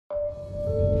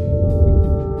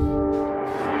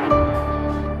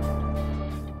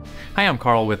I'm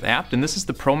Carl with Abt, and this is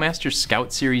the ProMaster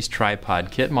Scout Series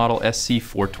tripod kit model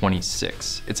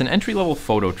SC426. It's an entry-level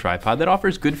photo tripod that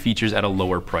offers good features at a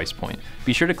lower price point.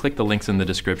 Be sure to click the links in the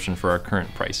description for our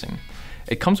current pricing.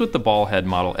 It comes with the ball head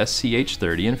model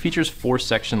SCH30 and features 4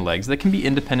 section legs that can be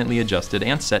independently adjusted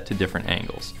and set to different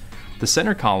angles. The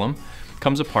center column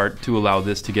comes apart to allow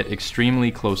this to get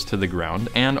extremely close to the ground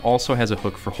and also has a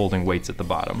hook for holding weights at the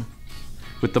bottom.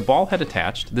 With the ball head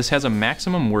attached, this has a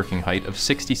maximum working height of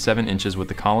 67 inches with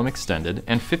the column extended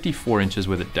and 54 inches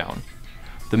with it down.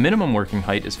 The minimum working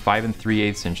height is 5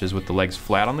 3/8 inches with the legs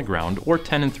flat on the ground or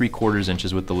 10 3/4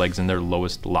 inches with the legs in their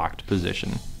lowest locked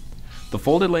position. The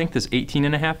folded length is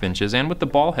 18.5 inches, and with the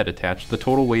ball head attached, the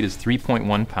total weight is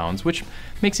 3.1 pounds, which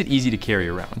makes it easy to carry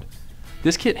around.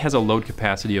 This kit has a load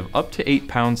capacity of up to 8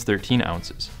 pounds 13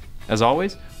 ounces. As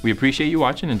always, we appreciate you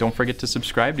watching, and don't forget to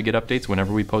subscribe to get updates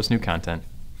whenever we post new content.